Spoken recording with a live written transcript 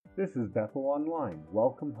This is Bethel Online.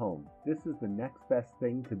 Welcome home. This is the next best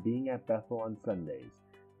thing to being at Bethel on Sundays.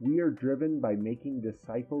 We are driven by making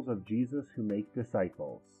disciples of Jesus who make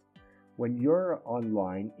disciples. When you're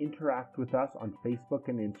online, interact with us on Facebook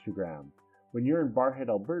and Instagram. When you're in Barhead,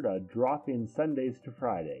 Alberta, drop in Sundays to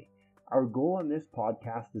Friday. Our goal on this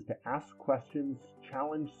podcast is to ask questions,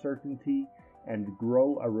 challenge certainty, and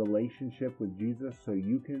grow a relationship with Jesus so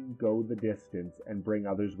you can go the distance and bring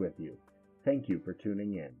others with you. Thank you for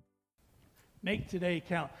tuning in. Make today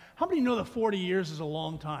count. How many know that 40 years is a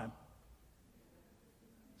long time?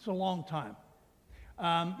 It's a long time.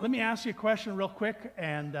 Let me ask you a question real quick,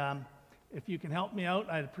 and if you can help me out,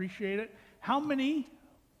 I'd appreciate it. How many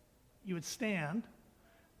you would stand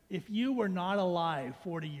if you were not alive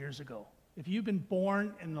 40 years ago? If you've been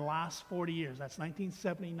born in the last 40 years, that's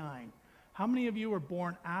 1979. How many of you were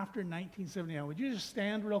born after 1979? Would you just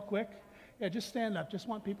stand real quick? Yeah, just stand up. Just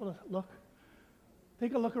want people to look.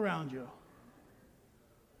 Take a look around you.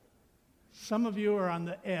 Some of you are on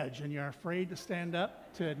the edge and you're afraid to stand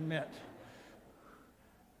up to admit.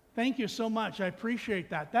 Thank you so much. I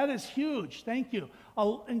appreciate that. That is huge. Thank you.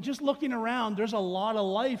 And just looking around, there's a lot of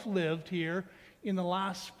life lived here in the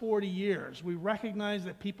last 40 years. We recognize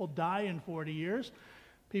that people die in 40 years.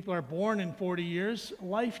 People are born in 40 years.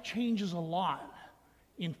 Life changes a lot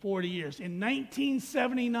in 40 years. In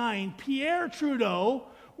 1979, Pierre Trudeau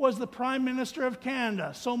was the Prime Minister of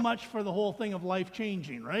Canada. So much for the whole thing of life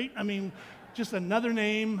changing, right? I mean, just another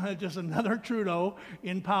name, just another Trudeau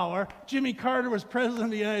in power. Jimmy Carter was President of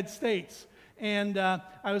the United States. And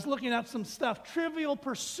I was looking up some stuff. Trivial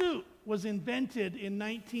Pursuit was invented in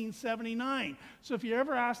 1979. So if you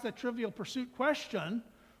ever asked a Trivial Pursuit question,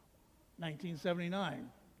 1979.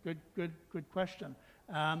 Good question.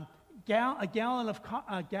 A gallon of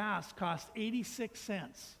gas cost 86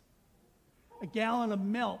 cents. A gallon of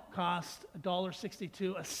milk cost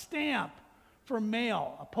 $1.62. A stamp for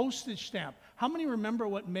mail, a postage stamp. How many remember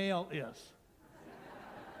what mail is?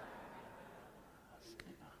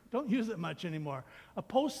 Don't use it much anymore. A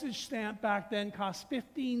postage stamp back then cost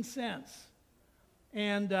 15 cents.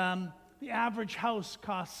 And the average house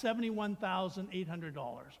cost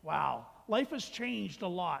 $71,800. Wow. Life has changed a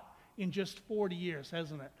lot in just 40 years,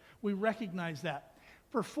 hasn't it? We recognize that.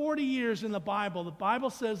 For 40 years in the Bible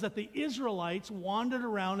says that the Israelites wandered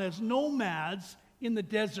around as nomads in the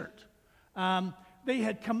desert. They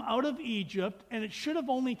had come out of Egypt, and it should have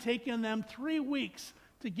only taken them 3 weeks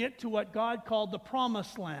to get to what God called the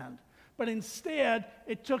Promised Land. But instead,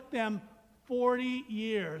 it took them 40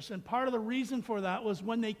 years. And part of the reason for that was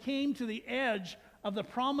when they came to the edge of the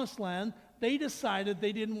Promised Land, they decided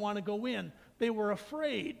they didn't want to go in. They were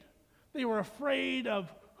afraid. They were afraid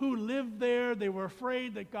of who lived there. They were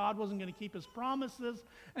afraid that God wasn't going to keep his promises.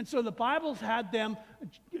 And so the Bible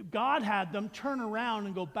God had them turn around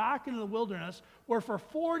and go back into the wilderness, where for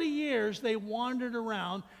 40 years they wandered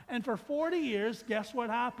around. And for 40 years, guess what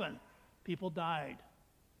happened? People died.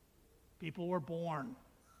 People were born.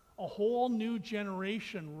 A whole new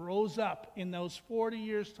generation rose up in those 40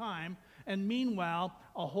 years' time. And meanwhile,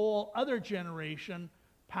 a whole other generation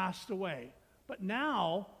passed away. But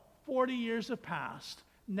now, 40 years have passed.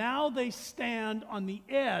 Now they stand on the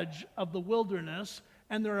edge of the wilderness,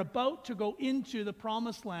 and they're about to go into the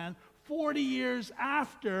Promised Land 40 years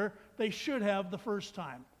after they should have the first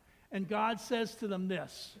time. And God says to them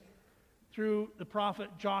this, through the prophet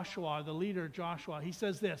Joshua, the leader Joshua. He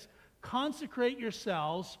says this, "Consecrate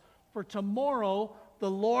yourselves, for tomorrow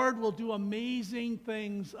the Lord will do amazing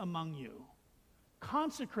things among you."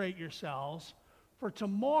 Consecrate yourselves, for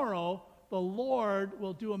tomorrow the Lord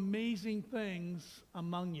will do amazing things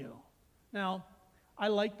among you. Now, I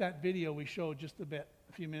like that video we showed just a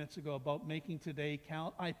few minutes ago about making today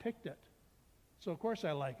count. I picked it. So, of course,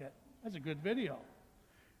 I like it. That's a good video.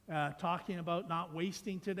 Talking about not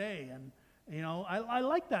wasting today. And, you know, I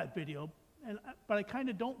like that video, but I kind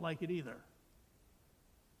of don't like it either.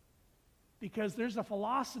 Because there's a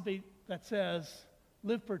philosophy that says,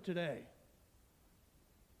 live for today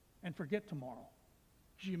and forget tomorrow.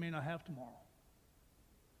 Because you may not have tomorrow.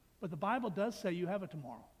 But the Bible does say you have a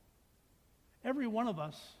tomorrow. Every one of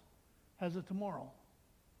us has a tomorrow.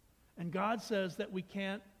 And God says that we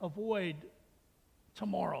can't avoid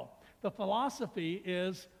tomorrow. The philosophy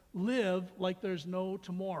is live like there's no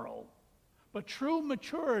tomorrow. But true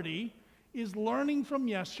maturity is learning from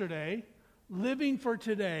yesterday, living for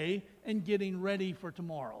today, and getting ready for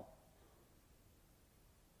tomorrow.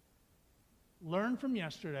 Learn from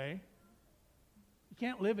yesterday. You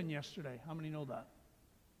can't live in yesterday. How many know that?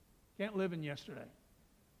 Can't live in yesterday.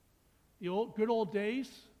 The good old days,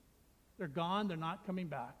 they're gone. They're not coming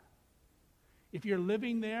back. If you're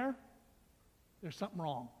living there, there's something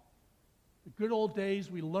wrong. The good old days,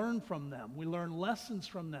 we learn from them. We learn lessons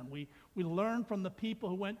from them. We learn from the people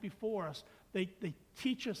who went before us. They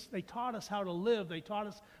teach us, they taught us how to live. They taught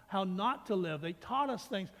us how not to live. They taught us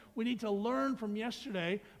things. We need to learn from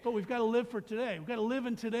yesterday, but we've got to live for today. We've got to live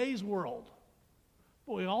in today's world.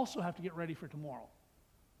 But we also have to get ready for tomorrow.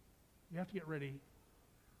 We have to get ready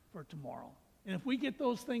for tomorrow. And if we get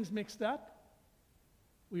those things mixed up,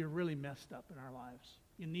 we are really messed up in our lives.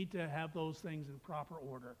 You need to have those things in proper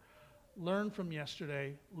order. Learn from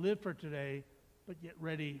yesterday, live for today, but get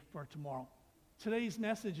ready for tomorrow. Today's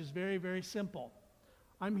message is very, very simple.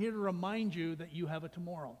 I'm here to remind you that you have a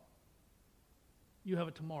tomorrow. You have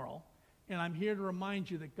a tomorrow. And I'm here to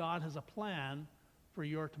remind you that God has a plan for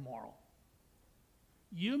your tomorrow.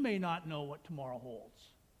 You may not know what tomorrow holds,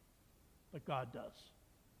 but God does.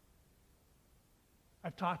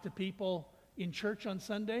 I've talked to people in church on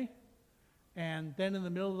Sunday, and then in the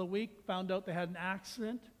middle of the week found out they had an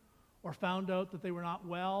accident, or found out that they were not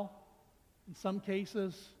well, in some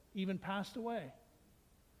cases even passed away.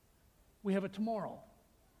 We have a tomorrow.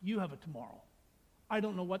 You have a tomorrow. I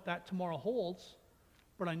don't know what that tomorrow holds,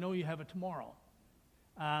 but I know you have a tomorrow.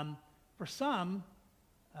 For some,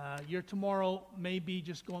 your tomorrow may be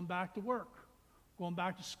just going back to work, going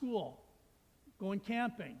back to school, going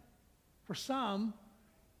camping. For some,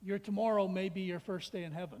 your tomorrow may be your first day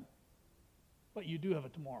in heaven, but you do have a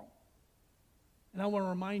tomorrow. And I want to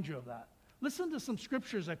remind you of that. Listen to some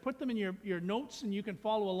scriptures. I put them in your notes, and you can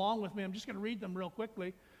follow along with me. I'm just going to read them real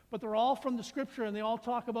quickly. But they're all from the scripture, and they all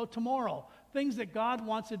talk about tomorrow, things that God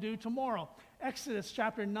wants to do tomorrow. Exodus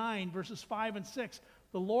chapter 9, verses 5 and 6.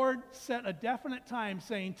 The Lord set a definite time,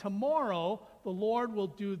 saying, tomorrow the Lord will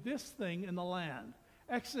do this thing in the land.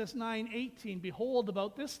 Exodus 9:18. Behold,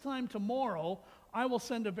 about this time tomorrow I will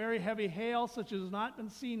send a very heavy hail, such as has not been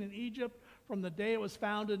seen in Egypt from the day it was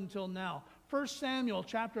founded until now. 1 Samuel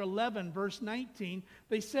chapter 11, verse 19,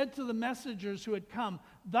 they said to the messengers who had come,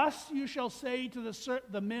 thus you shall say to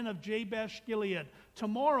the men of Jabesh Gilead,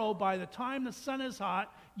 tomorrow by the time the sun is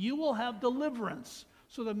hot, you will have deliverance.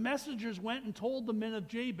 So the messengers went and told the men of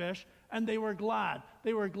Jabesh, and they were glad.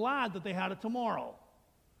 They were glad that they had a tomorrow.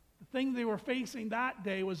 The thing they were facing that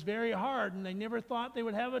day was very hard, and they never thought they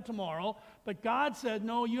would have a tomorrow. But God said,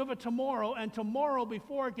 no, you have a tomorrow, and tomorrow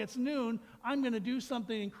before it gets noon, I'm going to do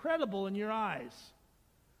something incredible in your eyes.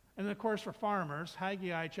 And then, of course, for farmers,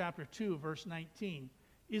 Haggai chapter 2, verse 19.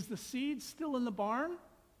 Is the seed still in the barn,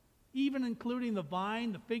 even including the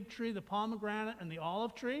vine, the fig tree, the pomegranate, and the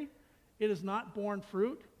olive tree? It has not borne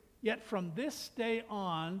fruit, yet from this day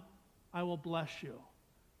on I will bless you.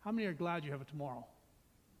 How many are glad you have a tomorrow?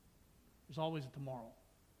 There's always a tomorrow.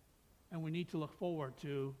 And we need to look forward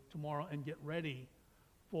to tomorrow and get ready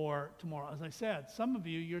for tomorrow. As I said, some of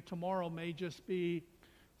you, your tomorrow may just be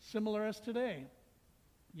similar as today.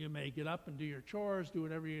 You may get up and do your chores, do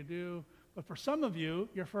whatever you do. But for some of you,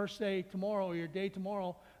 your first day tomorrow or your day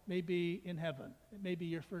tomorrow may be in heaven. It may be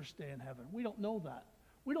your first day in heaven. We don't know that.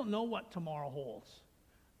 We don't know what tomorrow holds.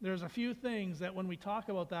 There's a few things that when we talk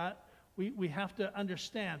about that, we have to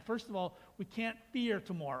understand. First of all, we can't fear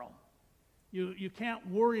tomorrow. You can't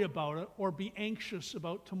worry about it or be anxious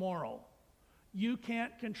about tomorrow. You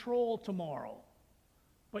can't control tomorrow,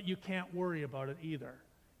 but you can't worry about it either.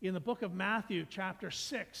 In the book of Matthew, chapter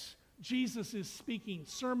 6, Jesus is speaking,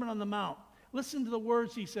 Sermon on the Mount. Listen to the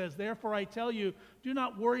words he says, therefore I tell you, do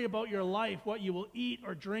not worry about your life, what you will eat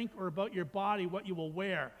or drink, or about your body, what you will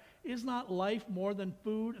wear. Is not life more than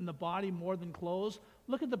food, and the body more than clothes?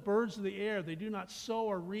 Look at the birds of the air. They do not sow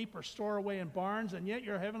or reap or store away in barns, and yet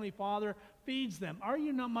your heavenly Father feeds them. Are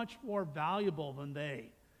you not much more valuable than they?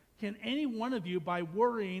 Can any one of you, by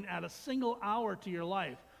worrying, add a single hour to your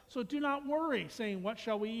life? So do not worry, saying, what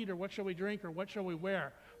shall we eat, or what shall we drink, or what shall we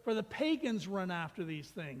wear? For the pagans run after these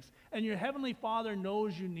things, and your heavenly Father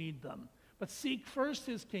knows you need them. But seek first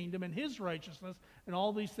his kingdom and his righteousness, and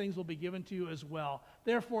all these things will be given to you as well.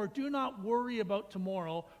 Therefore, do not worry about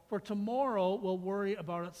tomorrow, for tomorrow will worry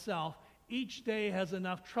about itself. Each day has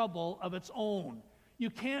enough trouble of its own. You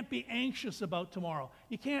can't be anxious about tomorrow.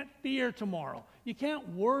 You can't fear tomorrow. You can't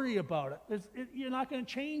worry about it. You're not going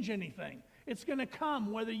to change anything. It's going to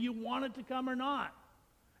come whether you want it to come or not.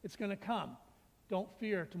 It's going to come. Don't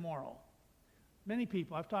fear tomorrow. Many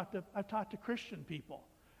people, I've talked to Christian people,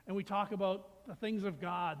 and we talk about the things of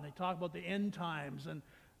God, and they talk about the end times, and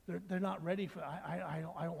they're not ready for it. I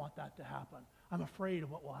don't want that to happen. I'm afraid of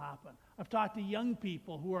what will happen. I've talked to young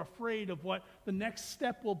people who are afraid of what the next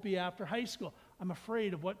step will be after high school. I'm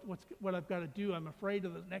afraid of what I've got to do. I'm afraid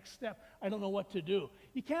of the next step. I don't know what to do.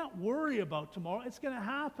 You can't worry about tomorrow. It's going to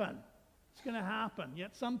happen. It's going to happen.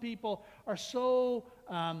 Yet some people are so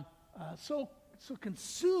so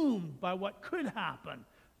consumed by what could happen.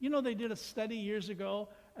 You know, they did a study years ago,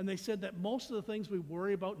 and they said that most of the things we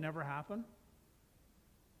worry about never happen.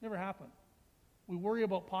 Never happen. We worry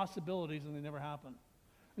about possibilities, and they never happen.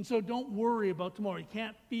 And so don't worry about tomorrow. You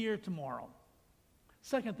can't fear tomorrow.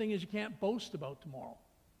 Second thing is you can't boast about tomorrow.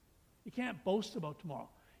 You can't boast about tomorrow.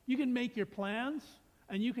 You can make your plans,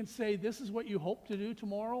 and you can say this is what you hope to do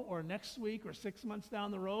tomorrow or next week or 6 months down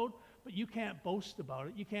the road, but you can't boast about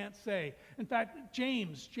it. You can't say. In fact,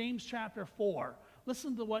 James chapter 4,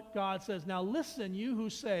 listen to what God says. Now listen, you who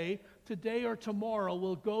say, today or tomorrow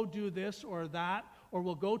we'll go do this or that, or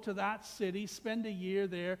we'll go to that city, spend a year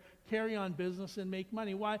there, carry on business, and make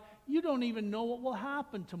money. Why? You don't even know what will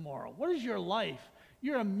happen tomorrow. What is your life?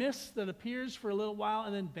 You're a mist that appears for a little while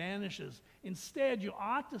and then vanishes. Instead, you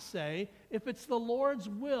ought to say, if it's the Lord's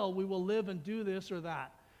will, we will live and do this or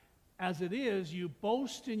that. As it is, you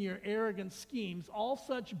boast in your arrogant schemes. All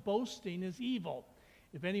such boasting is evil.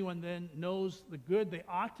 If anyone then knows the good they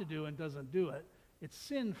ought to do and doesn't do it, it's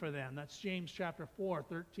sin for them. That's James chapter 4,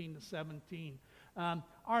 13 to 17.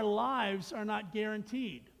 Our lives are not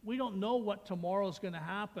guaranteed. We don't know what tomorrow is going to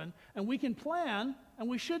happen. And we can plan, and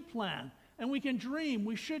we should plan. And we can dream.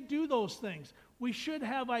 We should do those things. We should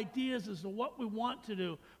have ideas as to what we want to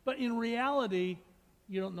do. But in reality,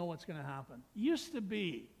 you don't know what's going to happen. It used to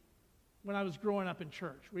be, when I was growing up in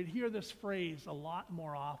church, we'd hear this phrase a lot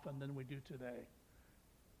more often than we do today.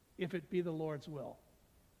 If it be the Lord's will.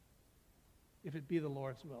 If it be the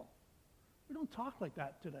Lord's will. We don't talk like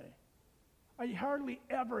that today. I hardly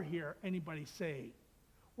ever hear anybody say,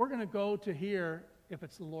 we're going to go to here if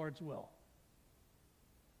it's the Lord's will.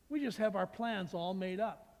 We just have our plans all made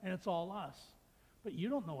up, and it's all us. But you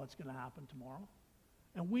don't know what's going to happen tomorrow.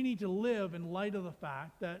 And we need to live in light of the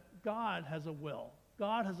fact that God has a will.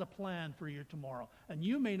 God has a plan for your tomorrow, and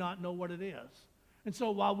you may not know what it is. And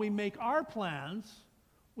so while we make our plans,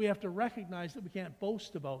 we have to recognize that we can't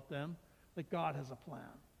boast about them, that God has a plan.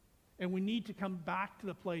 And we need to come back to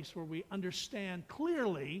the place where we understand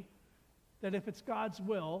clearly that if it's God's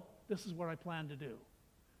will, this is what I plan to do.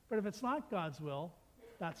 But if it's not God's will,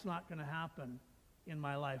 that's not going to happen in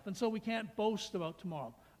my life. And so we can't boast about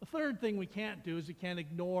tomorrow. The third thing we can't do is you can't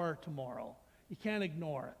ignore tomorrow. You can't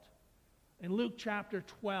ignore it. In Luke chapter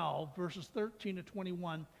 12, verses 13 to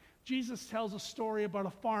 21, Jesus tells a story about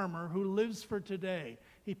a farmer who lives for today.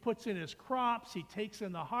 He puts in his crops, he takes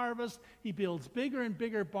in the harvest, he builds bigger and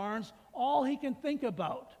bigger barns. All he can think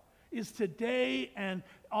about is today and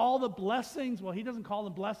all the blessings. Well, he doesn't call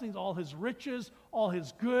them blessings, all his riches, all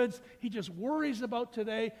his goods. He just worries about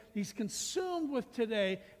today. He's consumed with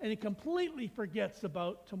today, and he completely forgets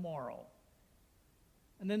about tomorrow.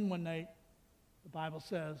 And then one night, the Bible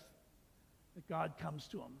says that God comes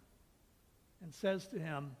to him and says to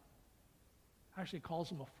him, actually calls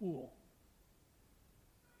him a fool.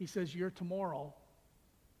 He says, your tomorrow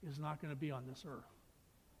is not going to be on this earth.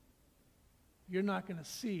 You're not going to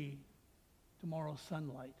see tomorrow's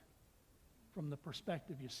sunlight from the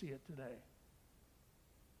perspective you see it today.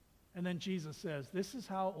 And then Jesus says, this is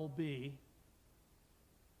how it will be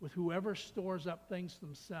with whoever stores up things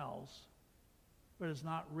themselves, but is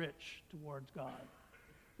not rich towards God.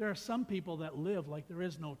 There are some people that live like there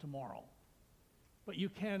is no tomorrow, but you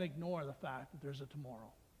can't ignore the fact that there's a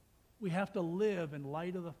tomorrow. We have to live in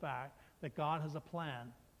light of the fact that God has a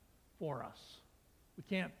plan for us. We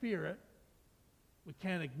can't fear it. We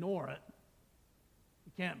can't ignore it.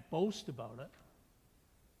 We can't boast about it.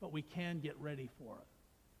 But we can get ready for it.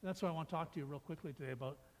 And that's why I want to talk to you real quickly today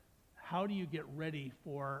about how do you get ready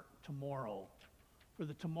for tomorrow, for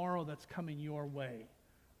the tomorrow that's coming your way,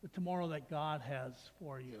 the tomorrow that God has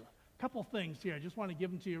for you. A couple things here. I just want to give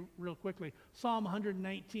them to you real quickly. Psalm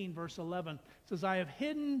 119, verse 11 says, I have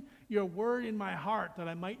hidden your word in my heart that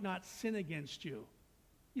I might not sin against you.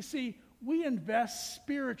 You see, we invest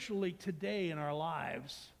spiritually today in our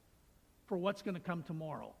lives for what's going to come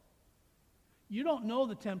tomorrow. You don't know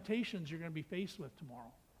the temptations you're going to be faced with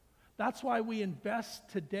tomorrow. That's why we invest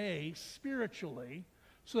today spiritually,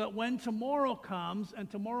 so that when tomorrow comes and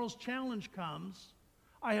tomorrow's challenge comes,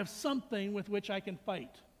 I have something with which I can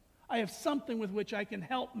fight. I have something with which I can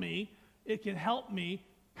help me. It can help me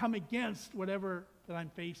come against whatever that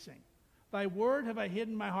I'm facing. Thy word have I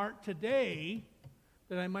hidden in my heart today,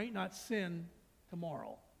 that I might not sin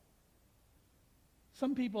tomorrow.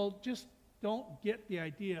 Some people just don't get the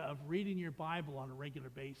idea of reading your Bible on a regular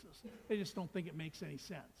basis. They just don't think it makes any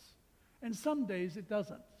sense. And some days it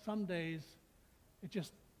doesn't. Some days it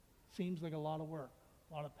just seems like a lot of work,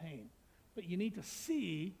 a lot of pain. But you need to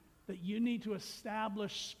see that you need to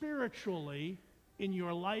establish spiritually in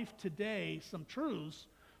your life today some truths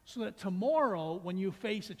so that tomorrow when you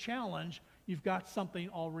face a challenge, You've got something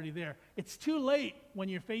already there. It's too late when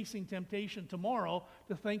you're facing temptation tomorrow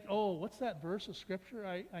to think, oh, what's that verse of Scripture?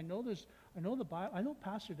 I know the Bible. I know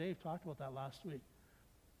Pastor Dave talked about that last week.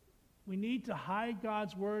 We need to hide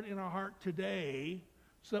God's word in our heart today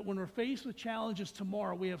so that when we're faced with challenges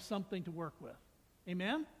tomorrow, we have something to work with.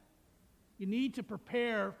 Amen? You need to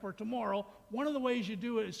prepare for tomorrow. One of the ways you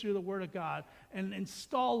do it is through the Word of God and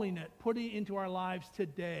installing it, putting it into our lives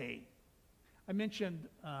today. I mentioned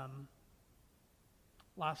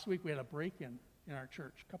last week we had a break-in in our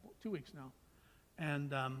church, 2 weeks now,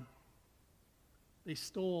 and they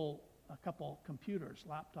stole a couple computers,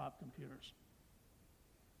 laptop computers.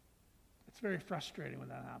 It's very frustrating when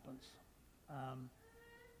that happens.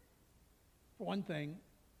 For one thing,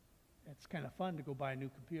 it's kind of fun to go buy a new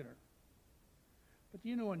computer. But do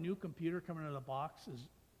you know a new computer coming out of the box is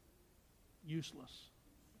useless?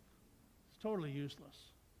 It's totally useless.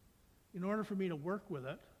 In order for me to work with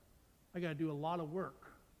it, I got to do a lot of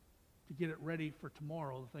work to get it ready for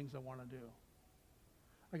tomorrow, the things I want to do.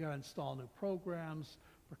 I got to install new programs.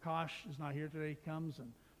 Prakash is not here today. He comes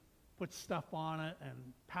and puts stuff on it and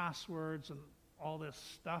passwords and all this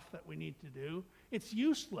stuff that we need to do. It's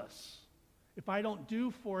useless if I don't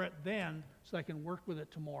do for it then so I can work with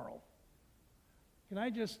it tomorrow. Can I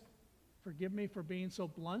just, forgive me for being so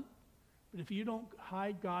blunt, but if you don't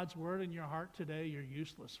hide God's word in your heart today, you're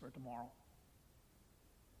useless for tomorrow.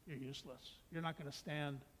 You're useless. You're not going to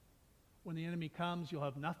stand. When the enemy comes, you'll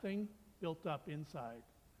have nothing built up inside.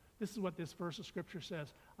 This is what this verse of Scripture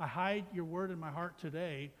says. I hide your word in my heart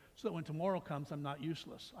today so that when tomorrow comes, I'm not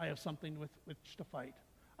useless. I have something with which to fight.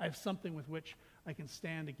 I have something with which I can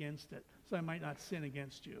stand against it, so I might not sin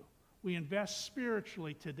against you. We invest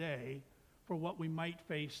spiritually today for what we might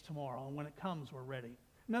face tomorrow, and when it comes, we're ready.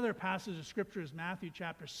 Another passage of Scripture is Matthew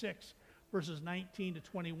chapter 6, verses 19 to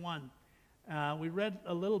 21. We read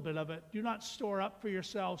a little bit of it. Do not store up for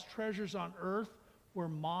yourselves treasures on earth where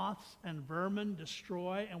moths and vermin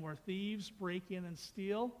destroy and where thieves break in and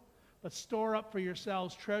steal. But store up for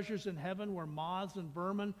yourselves treasures in heaven where moths and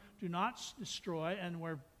vermin do not destroy and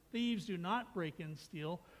where thieves do not break in and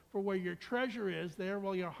steal. For where your treasure is, there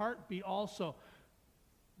will your heart be also.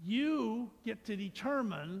 You get to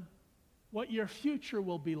determine what your future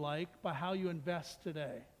will be like by how you invest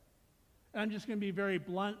today. And I'm just going to be very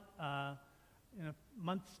blunt. In a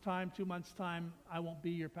month's time, 2 months' time, I won't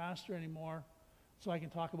be your pastor anymore, so I can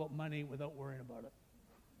talk about money without worrying about it.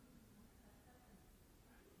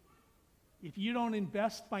 If you don't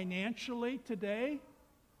invest financially today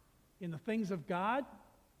in the things of God,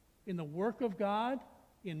 in the work of God,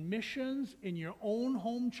 in missions, in your own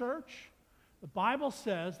home church, the Bible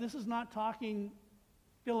says, this is not talking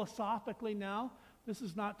philosophically now. This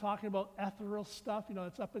is not talking about ethereal stuff,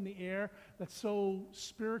 that's up in the air, that's so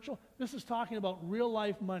spiritual. This is talking about real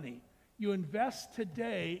life money. You invest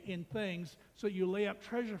today in things so you lay up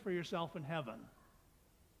treasure for yourself in heaven.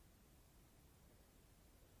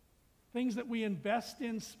 Things that we invest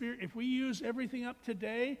in spirit. If we use everything up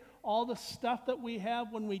today, all the stuff that we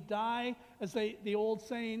have when we die, as the old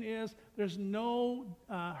saying is, there's no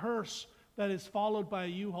hearse that is followed by a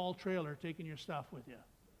U-Haul trailer taking your stuff with you.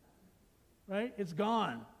 Right? It's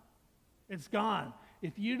gone. It's gone.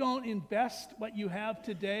 If you don't invest what you have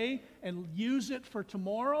today and use it for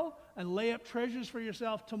tomorrow and lay up treasures for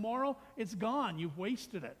yourself tomorrow, it's gone. You've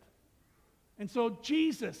wasted it. And so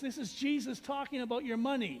this is Jesus talking about your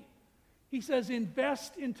money. He says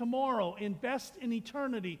invest in tomorrow, invest in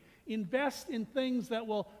eternity, invest in things that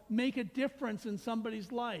will make a difference in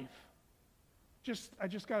somebody's life. I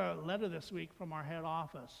just got a letter this week from our head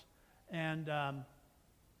office, and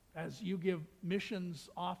as you give missions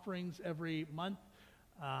offerings every month,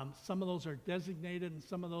 some of those are designated, and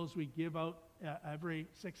some of those we give out every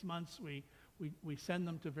 6 months. We send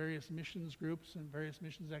them to various missions groups and various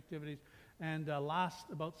missions activities. And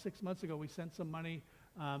about 6 months ago, we sent some money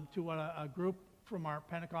to a group from our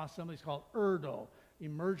Pentecost assemblies called ERDO,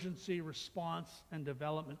 Emergency Response and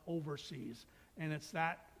Development Overseas. And it's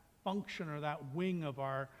that function or that wing of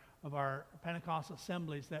our Pentecost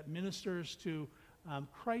assemblies that ministers to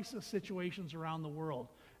crisis situations around the world.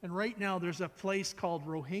 And right now there's a place called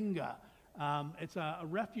Rohingya. It's a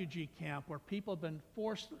refugee camp where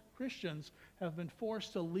Christians have been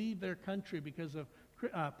forced to leave their country because of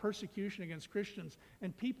persecution against Christians.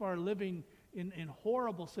 And people are living in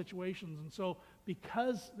horrible situations. And so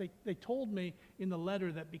because they told me in the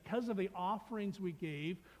letter that because of the offerings we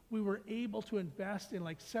gave, we were able to invest in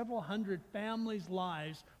like several hundred families'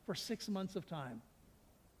 lives for 6 months of time.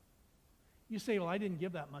 You say, well, I didn't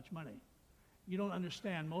give that much money. You don't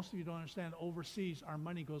understand. Most of you don't understand. Overseas, our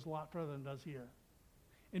money goes a lot further than it does here.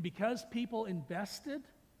 And because people invested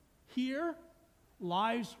Here,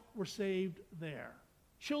 lives were saved there.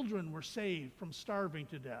 Children were saved from starving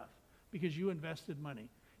to death because you invested money.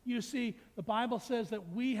 You see, the Bible says that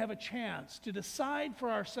we have a chance to decide for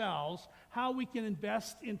ourselves how we can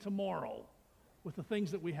invest in tomorrow with the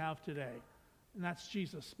things that we have today. And that's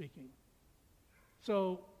Jesus speaking.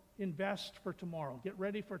 So invest for tomorrow. Get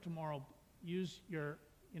ready for tomorrow. Use your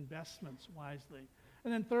investments wisely.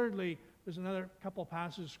 And then thirdly, there's another couple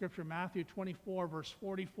passages of Scripture. Matthew 24, verse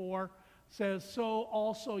 44 says, "So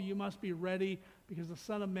also you must be ready, because the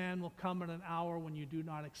Son of Man will come at an hour when you do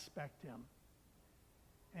not expect him."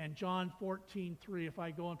 And John 14:3, "If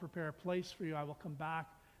I go and prepare a place for you, I will come back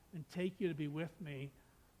and take you to be with me,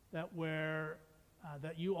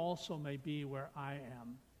 that you also may be where I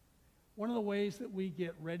am." One of the ways that we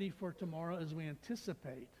get ready for tomorrow is we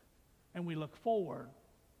anticipate and we look forward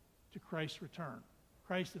to Christ's return.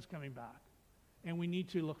 Christ is coming back. And we need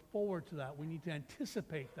to look forward to that. We need to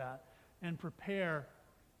anticipate that and prepare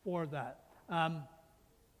for that.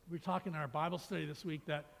 We were talking in our Bible study this week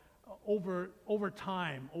that over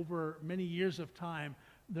time, over many years of time,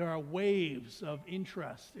 there are waves of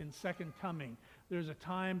interest in second coming. There's a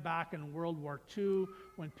time back in World War II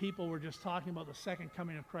when people were just talking about the second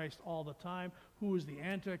coming of Christ all the time. Who was the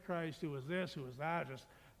Antichrist? Who was this? Who was that?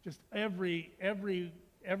 Just every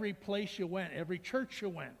place you went, every church you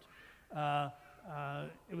went.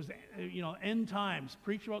 It was, end times.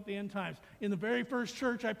 Preach about the end times. In the very first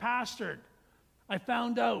church I pastored, I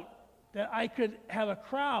found out that I could have a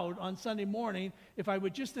crowd on Sunday morning if I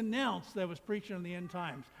would just announce that I was preaching on the end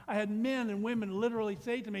times. I had men and women literally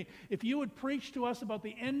say to me, "If you would preach to us about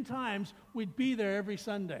the end times, we'd be there every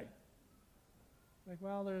Sunday." Like,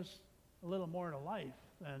 well, there's a little more to life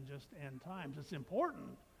than just end times. It's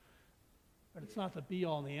important, but it's not the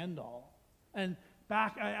be-all and the end-all. And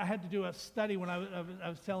back, I had to do a study when I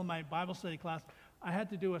was telling my Bible study class, I had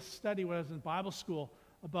to do a study when I was in Bible school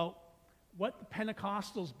about what the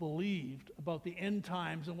Pentecostals believed about the end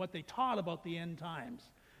times and what they taught about the end times.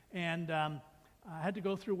 And I had to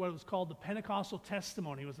go through what was called the Pentecostal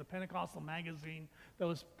Testimony. It was a Pentecostal magazine that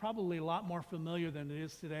was probably a lot more familiar than it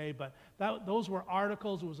is today, but those were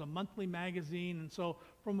articles. It was a monthly magazine, and so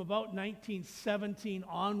from about 1917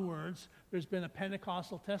 onwards, there's been a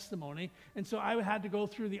Pentecostal testimony. And so I had to go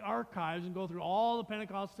through the archives and go through all the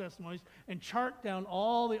Pentecostal testimonies and chart down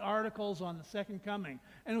all the articles on the second coming.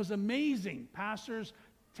 And it was amazing. Pastors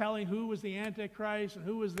telling who was the Antichrist and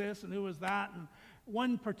who was this and who was that. And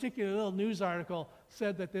one particular little news article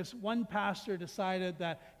said that this one pastor decided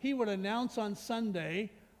that he would announce on Sunday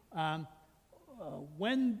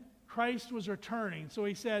when Christ was returning. So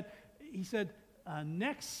he said,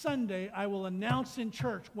 next Sunday I will announce in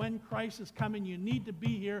church when Christ is coming. You need to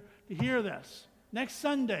be here to hear this. Next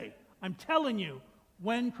Sunday, I'm telling you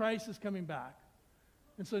when Christ is coming back.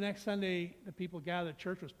 And so next Sunday, the people gathered.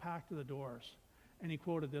 Church was packed to the doors. And he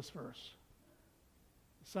quoted this verse.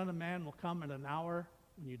 "The Son of Man will come at an hour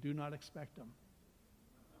when you do not expect him."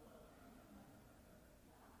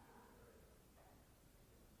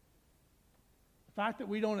 The fact that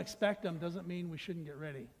we don't expect him doesn't mean we shouldn't get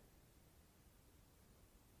ready.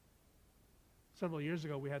 Several years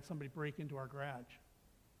ago, we had somebody break into our garage.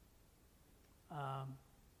 My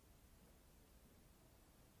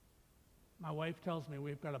wife tells me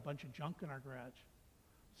we've got a bunch of junk in our garage,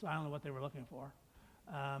 so I don't know what they were looking for.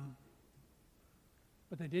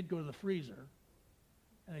 But they did go to the freezer,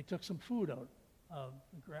 and they took some food out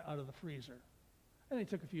of the freezer. And they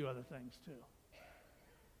took a few other things, too.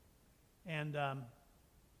 And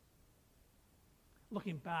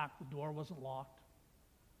looking back, the door wasn't locked.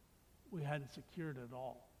 We hadn't secured it at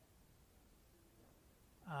all.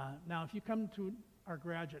 Now, if you come to our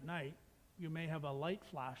garage at night, you may have a light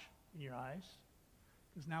flash in your eyes,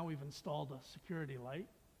 because now we've installed a security light,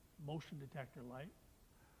 motion detector light.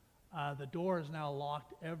 The door is now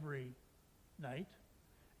locked every night,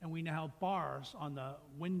 and we now have bars on the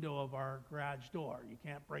window of our garage door. You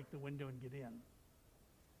can't break the window and get in.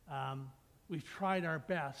 We've tried our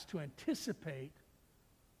best to anticipate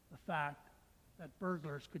the fact that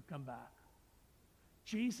burglars could come back.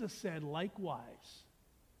 Jesus said, likewise,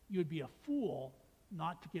 you'd be a fool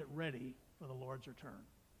not to get ready for the Lord's return.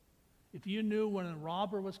 If you knew when a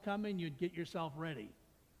robber was coming, you'd get yourself ready.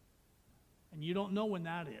 And you don't know when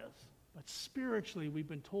that is. But spiritually, we've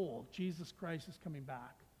been told Jesus Christ is coming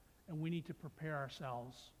back, and we need to prepare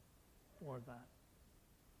ourselves for that.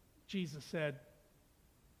 Jesus said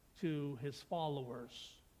to his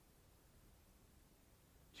followers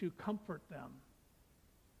to comfort them.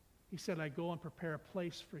 He said, "I go and prepare a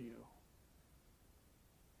place for you,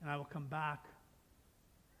 and I will come back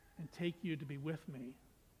and take you to be with me,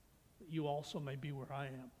 that you also may be where I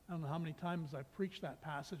am. I don't know how many times I've preached that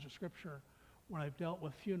passage of Scripture when I've dealt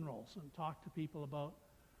with funerals and talked to people about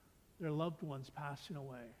their loved ones passing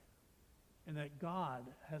away, and that God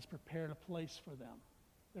has prepared a place for them.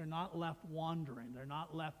 They're not left wandering. They're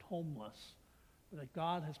not left homeless, but that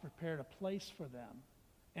God has prepared a place for them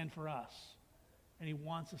and for us, and he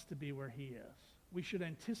wants us to be where he is. We should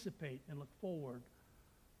anticipate and look forward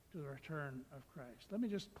to the return of Christ. Let me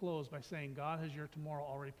just close by saying God has your tomorrow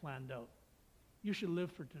already planned out. You should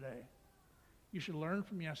live for today. You should learn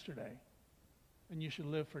from yesterday, and you should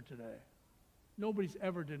live for today. Nobody's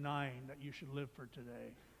ever denying that you should live for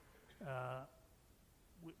today.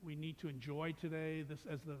 We need to enjoy today. This,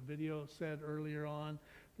 as the video said earlier on,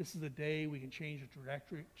 this is the day we can change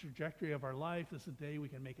the trajectory of our life. This is the day we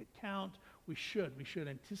can make it count. We should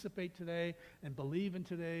anticipate today and believe in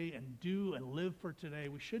today and do and live for today.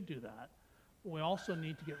 We should do that. But we also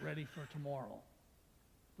need to get ready for tomorrow.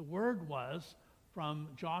 The word was from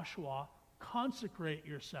Joshua, consecrate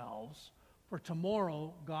yourselves, for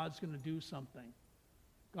tomorrow God's going to do something.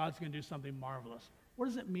 God's going to do something marvelous. What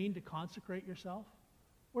does it mean to consecrate yourself?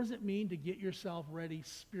 What does it mean to get yourself ready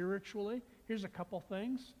spiritually? Here's a couple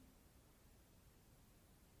things.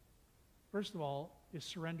 First of all, is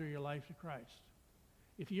surrender your life to Christ.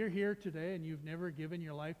 If you're here today and you've never given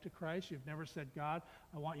your life to Christ, you've never said, God,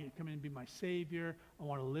 I want you to come in and be my Savior. I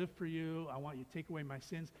want to live for you. I want you to take away my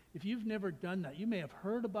sins. If you've never done that, you may have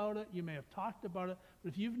heard about it. You may have talked about it.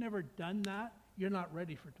 But if you've never done that, you're not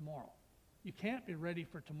ready for tomorrow. You can't be ready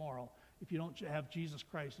for tomorrow if you don't have Jesus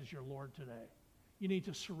Christ as your Lord today. You need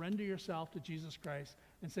to surrender yourself to Jesus Christ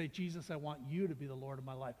and say, Jesus, I want you to be the Lord of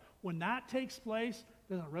my life. When that takes place,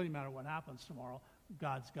 it doesn't really matter what happens tomorrow.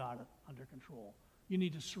 God's got it under control. You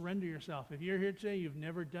need to surrender yourself. If you're here today, you've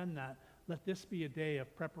never done that, let this be a day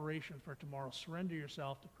of preparation for tomorrow. Surrender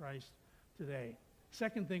yourself to Christ today.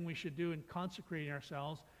 Second thing we should do in consecrating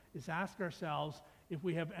ourselves is ask ourselves if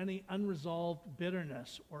we have any unresolved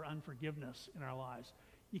bitterness or unforgiveness in our lives.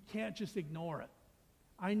 You can't just ignore it.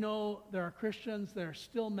 I know there are Christians that are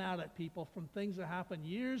still mad at people from things that happened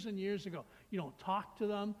years and years ago. You don't talk to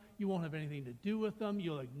them. You won't have anything to do with them.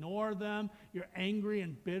 You'll ignore them. You're angry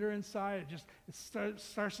and bitter inside. It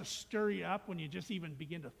starts to stir you up when you just even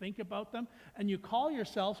begin to think about them. And you call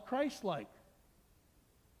yourselves Christ-like.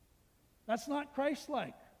 That's not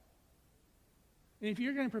Christ-like. And if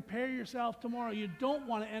you're going to prepare yourself tomorrow, you don't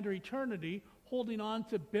want to enter eternity holding on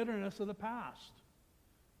to bitterness of the past.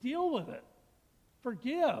 Deal with it.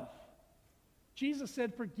 Forgive. Jesus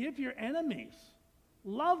said, forgive your enemies.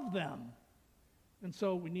 Love them. And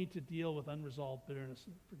so we need to deal with unresolved bitterness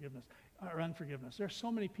and unforgiveness. There are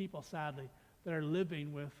so many people, sadly, that are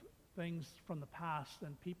living with things from the past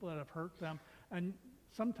and people that have hurt them. And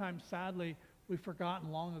sometimes, sadly, we've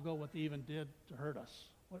forgotten long ago what they even did to hurt us.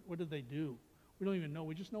 What did they do? We don't even know.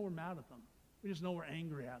 We just know we're mad at them. We just know we're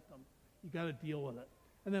angry at them. You've got to deal with it.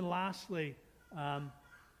 And then lastly,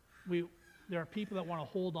 there are people that want to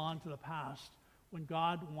hold on to the past when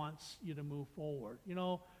God wants you to move forward. You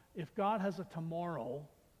know, if God has a tomorrow,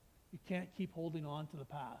 you can't keep holding on to the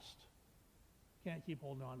past. You can't keep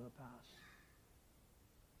holding on to the past.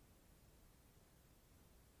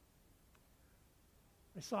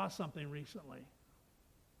 I saw something recently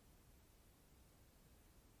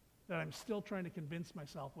that I'm still trying to convince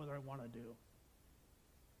myself whether I want to do.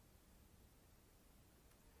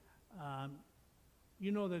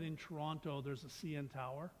 You know that in Toronto there's a CN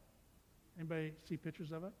Tower? Anybody see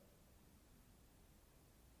pictures of it?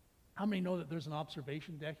 How many know that there's an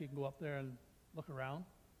observation deck? You can go up there and look around.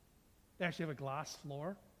 They actually have a glass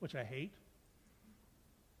floor, which I hate,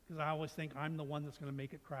 because I always think I'm the one that's going to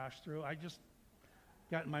make it crash through. I just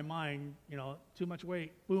got in my mind, too much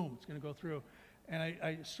weight, boom, it's going to go through. And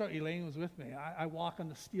Elaine was with me. I walk on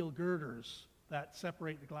the steel girders that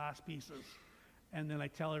separate the glass pieces. And then I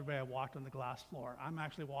tell everybody I walked on the glass floor. I'm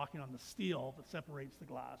actually walking on the steel that separates the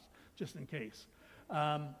glass, just in case.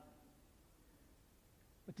 But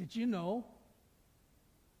did you know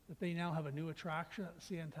that they now have a new attraction at the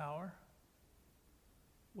CN Tower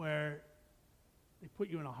where they put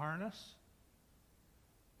you in a harness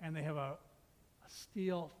and they have a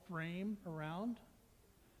steel frame around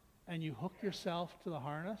and you hook yourself to the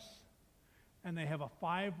harness and they have a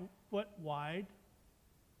 5-foot wide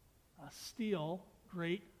a steel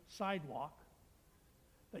grate sidewalk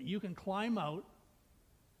that you can climb out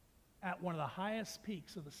at one of the highest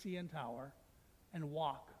peaks of the CN Tower and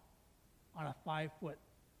walk on a 5-foot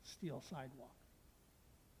steel sidewalk.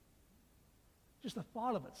 Just the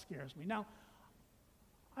thought of it scares me. Now,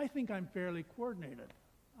 I think I'm fairly coordinated.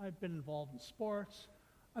 I've been involved in sports.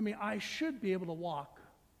 I mean, I should be able to walk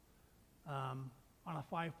on a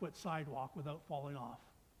 5-foot sidewalk without falling off.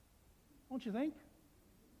 Don't you think?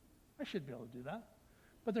 I should be able to do that.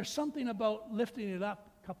 But there's something about lifting it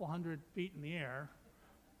up a couple hundred feet in the air,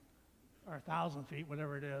 or 1,000 feet,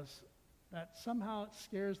 whatever it is, that somehow it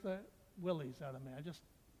scares the willies out of me.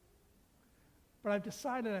 But I've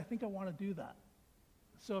decided I think I want to do that.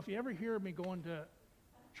 So if you ever hear me going to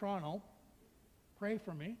Toronto, pray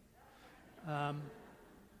for me.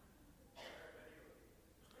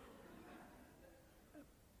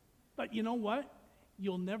 But you know what?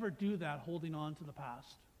 You'll never do that holding on to the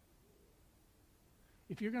past.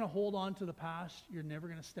 If you're going to hold on to the past, you're never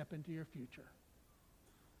going to step into your future.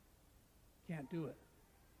 Can't do it.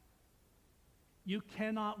 You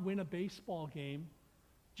cannot win a baseball game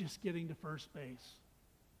just getting to first base.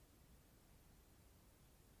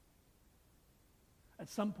 At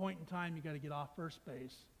some point in time, you got to get off first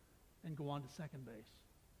base and go on to second base.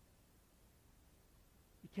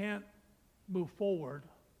 You can't move forward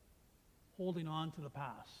holding on to the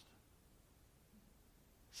past.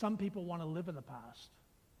 Some people want to live in the past.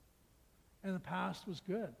 And the past was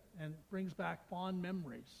good and brings back fond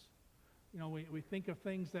memories. You know, we think of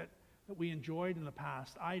things that we enjoyed in the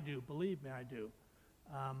past. I do, believe me, I do.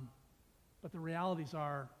 But the realities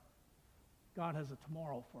are, God has a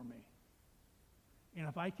tomorrow for me. And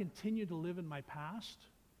if I continue to live in my past,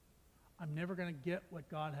 I'm never going to get what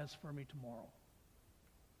God has for me tomorrow.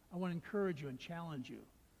 I want to encourage you and challenge you.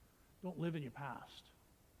 Don't live in your past.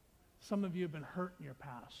 Some of you have been hurt in your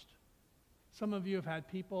past. Some of you have had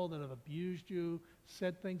people that have abused you,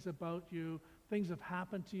 said things about you, things have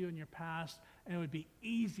happened to you in your past, and it would be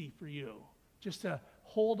easy for you just to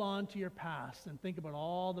hold on to your past and think about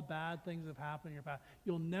all the bad things that have happened in your past.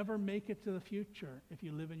 You'll never make it to the future if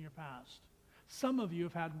you live in your past. Some of you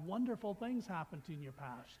have had wonderful things happen to you in your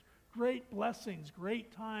past. Great blessings,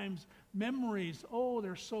 great times, memories. Oh,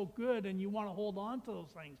 they're so good, and you want to hold on to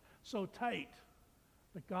those things so tight.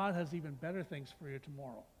 But God has even better things for you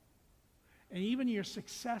tomorrow. And even your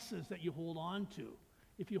successes that you hold on to,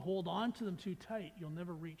 if you hold on to them too tight, you'll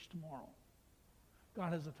never reach tomorrow.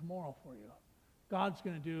 God has a tomorrow for you. God's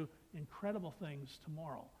going to do incredible things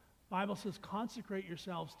tomorrow. The Bible says, consecrate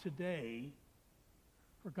yourselves today,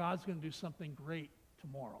 for God's going to do something great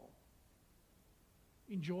tomorrow.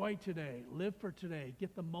 Enjoy today. Live for today.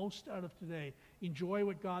 Get the most out of today. Enjoy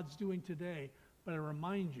what God's doing today. But I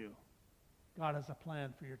remind you, God has a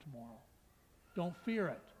plan for your tomorrow. Don't fear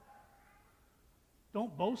it.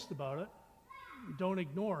 Don't boast about it. Don't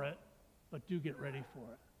ignore it. But do get ready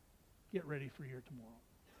for it. Get ready for your tomorrow.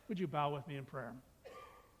 Would you bow with me in prayer?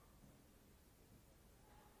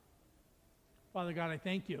 Father God, I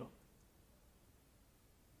thank you.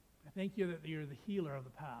 I thank you that you're the healer of the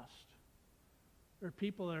past. There are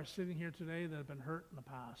people that are sitting here today that have been hurt in the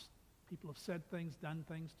past. People have said things, done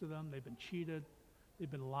things to them. They've been cheated.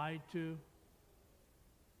 They've been lied to.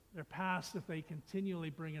 Their past, if they continually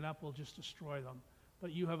bring it up, will just destroy them.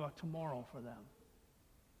 But you have a tomorrow for them.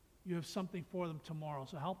 You have something for them tomorrow.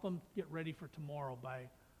 So help them get ready for tomorrow by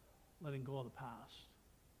letting go of the past.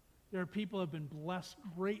 There are people who have been blessed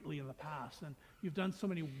greatly in the past, and you've done so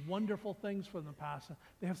many wonderful things for them in the past. And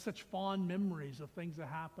they have such fond memories of things that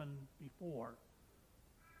happened before.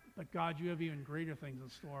 But God, you have even greater things in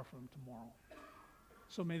store for them tomorrow.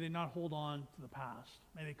 So may they not hold on to the past.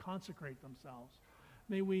 May they consecrate themselves.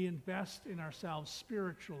 May we invest in ourselves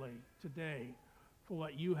spiritually today for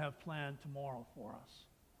what you have planned tomorrow for us.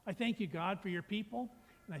 I thank you, God, for your people,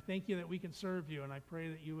 and I thank you that we can serve you, and I pray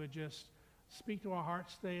that you would just speak to our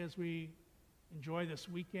hearts today as we enjoy this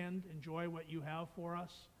weekend, enjoy what you have for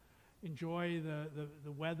us, enjoy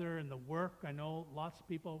the weather and the work. I know lots of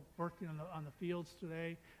people working on the fields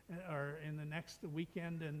today or in the next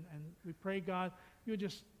weekend, and we pray, God, you would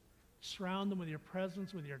just surround them with your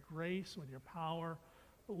presence, with your grace, with your power.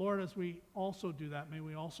 But Lord, as we also do that, may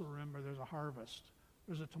we also remember there's a harvest.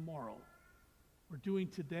 There's a tomorrow. We're doing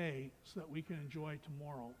today so that we can enjoy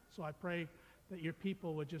tomorrow. So I pray that your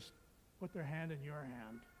people would just put their hand in your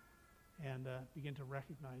hand and begin to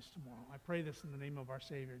recognize tomorrow. I pray this in the name of our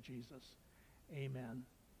Savior, Jesus. Amen.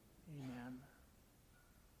 Amen.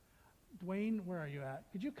 Dwayne, where are you at?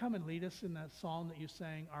 Could you come and lead us in that song that you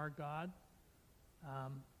sang, Our God?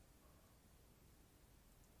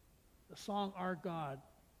 The song, Our God.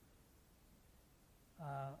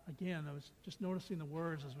 Again, I was just noticing the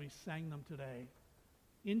words as we sang them today.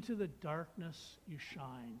 Into the darkness you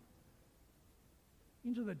shine.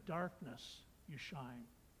 Into the darkness you shine.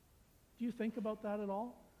 Do you think about that at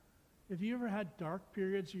all? Have you ever had dark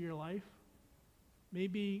periods of your life?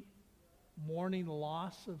 Maybe mourning the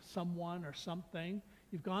loss of someone or something.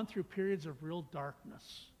 You've gone through periods of real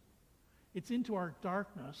darkness. It's into our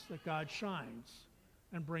darkness that God shines.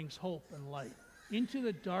 and brings hope and light. Into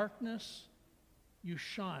the darkness you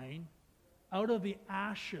shine, out of the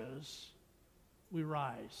ashes we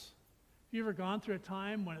rise. Have you ever gone through a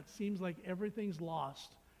time when it seems like everything's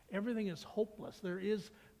lost? Everything is hopeless. There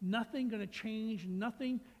is nothing going to change.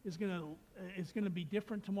 Nothing is going to be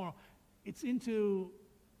different tomorrow. It's into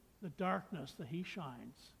the darkness that he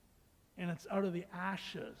shines. And it's out of the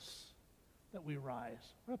ashes that we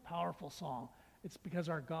rise. What a powerful song. It's because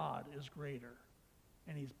our God is greater.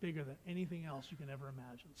 And he's bigger than anything else you can ever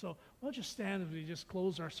imagine. So we'll just stand as we just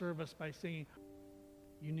close our service by singing,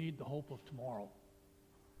 you need the hope of tomorrow.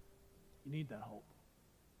 You need that hope.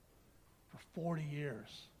 For 40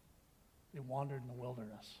 years, they wandered in the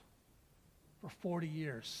wilderness. For 40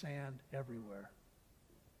 years, sand everywhere.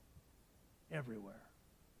 Everywhere.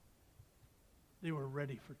 They were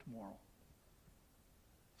ready for tomorrow.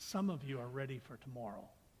 Some of you are ready for tomorrow.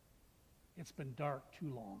 It's been dark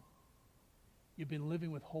too long. You've been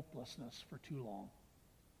living with hopelessness for too long.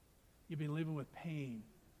 You've been living with pain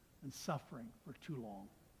and suffering for too long.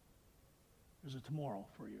 There's a tomorrow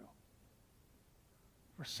for you.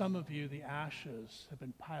 For some of you, the ashes have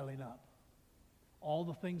been piling up. All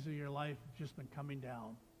the things of your life have just been coming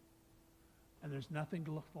down. And there's nothing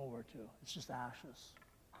to look forward to. It's just ashes.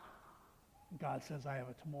 And God says, I have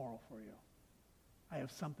a tomorrow for you. I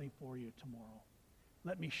have something for you tomorrow.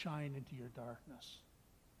 Let me shine into your darkness.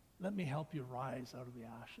 Let me help you rise out of the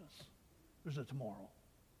ashes. There's a tomorrow.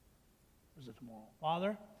 There's a tomorrow.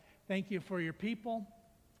 Father, thank you for your people.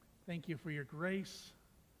 Thank you for your grace.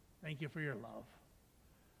 Thank you for your love.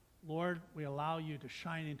 Lord, we allow you to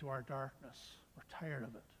shine into our darkness. We're tired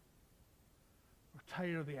of it. We're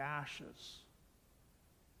tired of the ashes.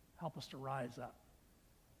 Help us to rise up.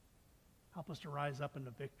 Help us to rise up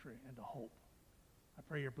into victory and to hope. I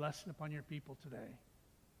pray your blessing upon your people today.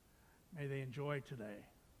 May they enjoy today.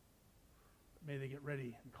 May they get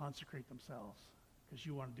ready and consecrate themselves because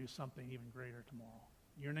you want to do something even greater tomorrow.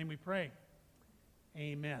 In your name we pray.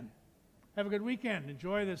 Amen. Have a good weekend.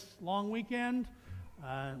 Enjoy this long weekend.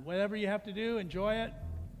 Whatever you have to do, enjoy it.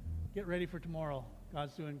 Get ready for tomorrow.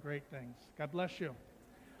 God's doing great things. God bless you.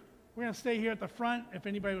 We're going to stay here at the front. If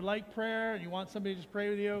anybody would like prayer and you want somebody to just pray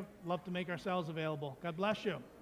with you, love to make ourselves available. God bless you.